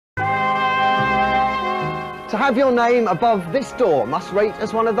To have your name above this door must rate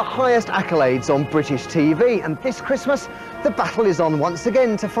as one of the highest accolades on British TV, and this Christmas the battle is on once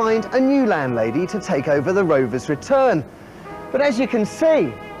again to find a new landlady to take over the Rovers Return. But as you can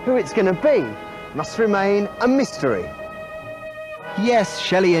see, who it's going to be must remain a mystery. Yes,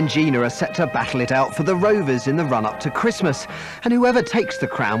 Shelly and Gina are set to battle it out for the Rovers in the run-up to Christmas, and whoever takes the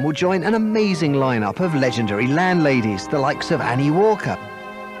crown will join an amazing lineup of legendary landladies, the likes of Annie Walker,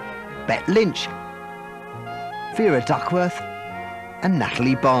 Lynch, Vera Duckworth and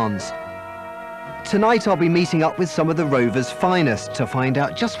Natalie Barnes. Tonight I'll be meeting up with some of the Rovers' finest to find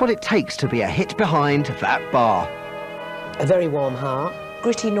out just what it takes to be a hit behind that bar. A very warm heart.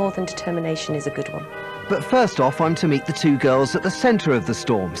 Gritty northern determination is a good one. But first off, I'm to meet the two girls at the centre of the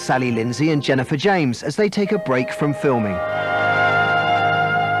storm, Sally Lindsay and Jennifer James, as they take a break from filming.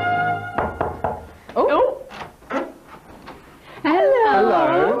 Oh. Hello.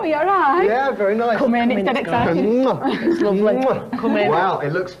 Hello. Are you all right? Yeah, very nice. Come in, it's dead exciting. It's lovely. Come in. Wow,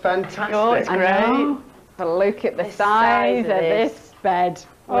 it looks fantastic. Oh, it's great. But look at the size of this bed.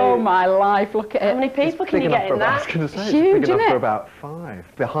 Oh my life, look at it. How many people can you get in that? I was going to say, it's huge, big enough isn't for it? about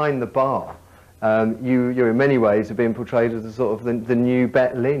 5. Behind the bar, you're in many ways being portrayed as the sort of the new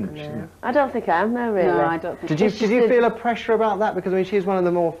Lynch. Yeah. I don't think I am, no, really. No, I don't think. Did you feel a pressure about that? Because I mean, she's one of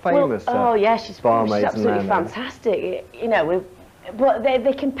the more famous. Oh yeah, she's barmaids absolutely and fantastic. You know, but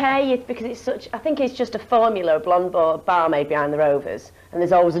they compare you because it's such. I think it's just a formula, a blonde barmaid behind the Rovers, and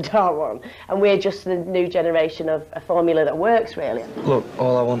there's always a dark one, and we're just the new generation of a formula that works really. Look,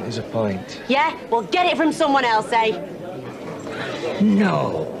 all I want is a pint. Yeah, well, get it from someone else, eh?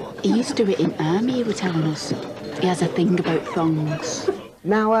 No. He used to do it in army, he was telling us. He has a thing about thongs.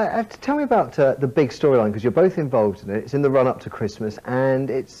 Now, tell me about the big storyline, because you're both involved in it. It's in the run-up to Christmas, and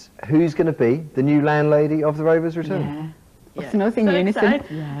it's who's going to be the new landlady of the Rovers Return. Yeah. It's nothing So unison.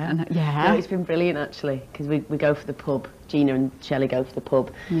 excited. Yeah. Yeah. No, it's been brilliant actually, because we go for the pub. Gina and Shelly go for the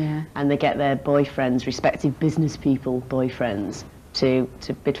pub. Yeah. And they get their boyfriends, respective business people boyfriends, to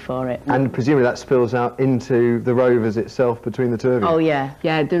bid for it. And presumably that spills out into the Rovers itself between the two of you. Oh yeah.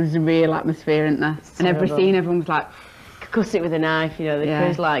 Yeah, there's a real atmosphere, isn't there? And every terrible. scene, everyone's like, Cut it with a knife, you know, the Yeah.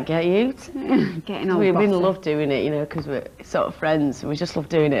 crew's like, get you. getting all We bossy. love doing it, you know, because we're sort of friends. We just love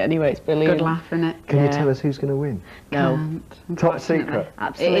doing it anyway, it's brilliant. Good laugh, innit? Can you Yeah. tell us who's going to win? No. Can't, Top unfortunately. secret.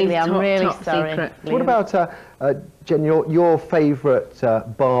 Absolutely, It is I'm really top sorry. secret. What about, Jen, your favourite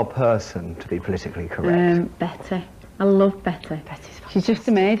bar person, to be politically correct? Betty. I love Betty. Betty's She's just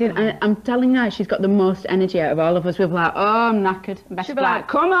amazing. And I'm telling you, she's got the most energy out of all of us. We're like, oh, I'm knackered. And Betty's like,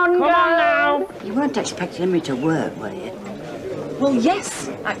 come on now. You weren't expecting me to work, were you? Well, yes,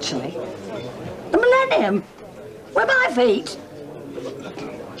 actually. The millennium. Where are my feet?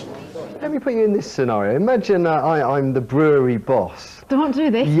 Let me put you in this scenario. Imagine I'm the brewery boss. Don't do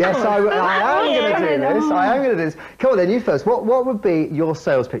this. Yes, I am going to do this. I am going to do this. Come on then, you first. What would be your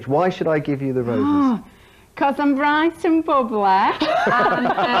sales pitch? Why should I give you the Rovers? Because I'm bright and bubbly, and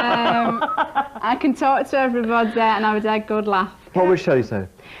I can talk to everybody and have a dead good laugh. What would Shelly say?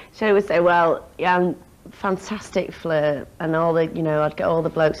 Shelly would say, well, yeah, I'm fantastic flirt, and all the, you know, I'd get all the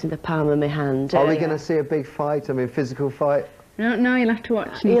blokes in the palm of my hand. Are we going to see a big fight? I mean, physical fight? I don't know, you'll have to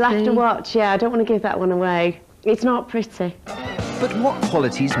watch and You'll have to see. watch, yeah, I don't want to give that one away. It's not pretty. But what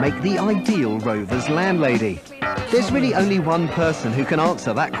qualities make the ideal Rovers landlady? There's really only one person who can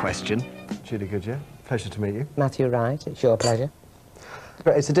answer that question. Julie Goodyear, pleasure to meet you. Matthew Wright, it's your pleasure.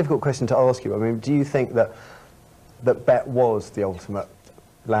 But it's a difficult question to ask you. I mean, do you think that Bet was the ultimate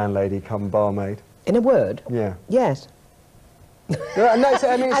landlady come barmaid? In a word? Yeah. Yes. No,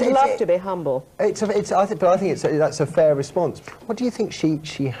 I mean, I'd love to be humble. I think that's a fair response. What do you think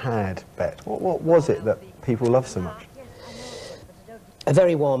she had, Bet? What was it that people love so much? A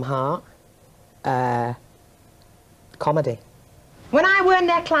very warm heart. Comedy. When I wear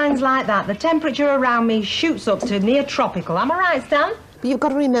necklines like that, the temperature around me shoots up to near tropical. Am I right, Stan? But you've got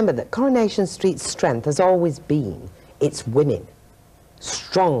to remember that Coronation Street's strength has always been its women.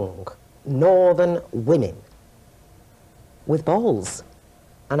 Strong, northern women. With balls.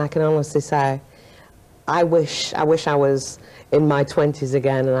 And I can honestly say, I wish I was in my 20s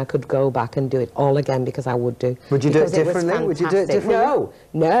again and I could go back and do it all again, because I would do. Would you do it Because was differently? Would you do it fantastic. differently?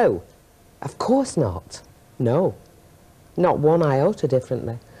 No, of course not. No. Not one iota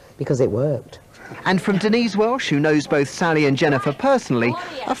differently, because it worked. And from Denise Welch, who knows both Sally and Jennifer personally,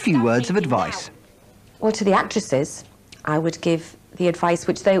 a few words of advice. Well, to the actresses, I would give the advice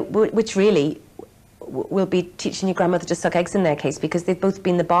which really will be teaching your grandmother to suck eggs in their case, because they've both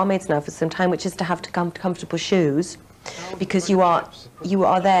been the barmaids now for some time, which is to have comfortable shoes, because you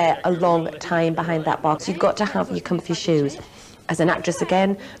are there a long time behind that bar, so you've got to have your comfy shoes. As an actress,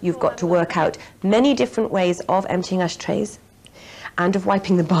 again, you've got to work out many different ways of emptying ashtrays and of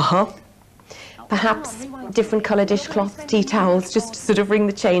wiping the bar. Perhaps different colour dishcloths, tea towels, just to sort of ring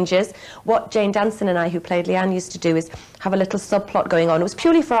the changes. What Jane Danson and I, who played Leanne, used to do is have a little subplot going on. It was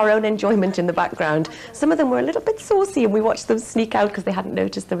purely for our own enjoyment in the background. Some of them were a little bit saucy and we watched them sneak out because they hadn't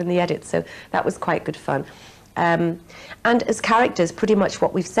noticed them in the edit, so that was quite good fun. And as characters, pretty much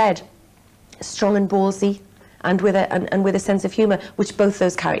what we've said, strong and ballsy, and with a sense of humour, which both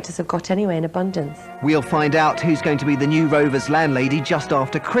those characters have got anyway in abundance. We'll find out who's going to be the new Rovers landlady just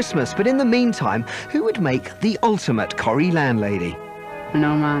after Christmas, but in the meantime, who would make the ultimate Corrie landlady? I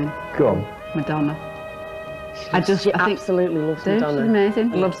know mine. Go on. Madonna. I absolutely love Madonna. She's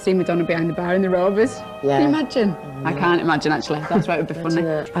amazing. I love to see Madonna behind the bar in the Rovers. Yeah. Can you imagine? I can't imagine, actually. That's why it would be funny.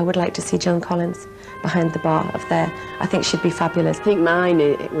 I would like to see Joan Collins behind the bar of there. I think she'd be fabulous. I think mine,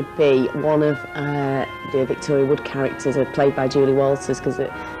 it would be one of the Victoria Wood characters played by Julie Walters, because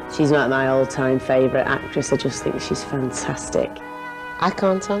she's not my all-time favourite actress. I just think she's fantastic. I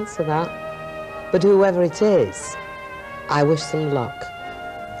can't answer that. But whoever it is, I wish them luck.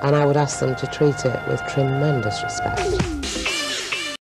 And I would ask them to treat it with tremendous respect.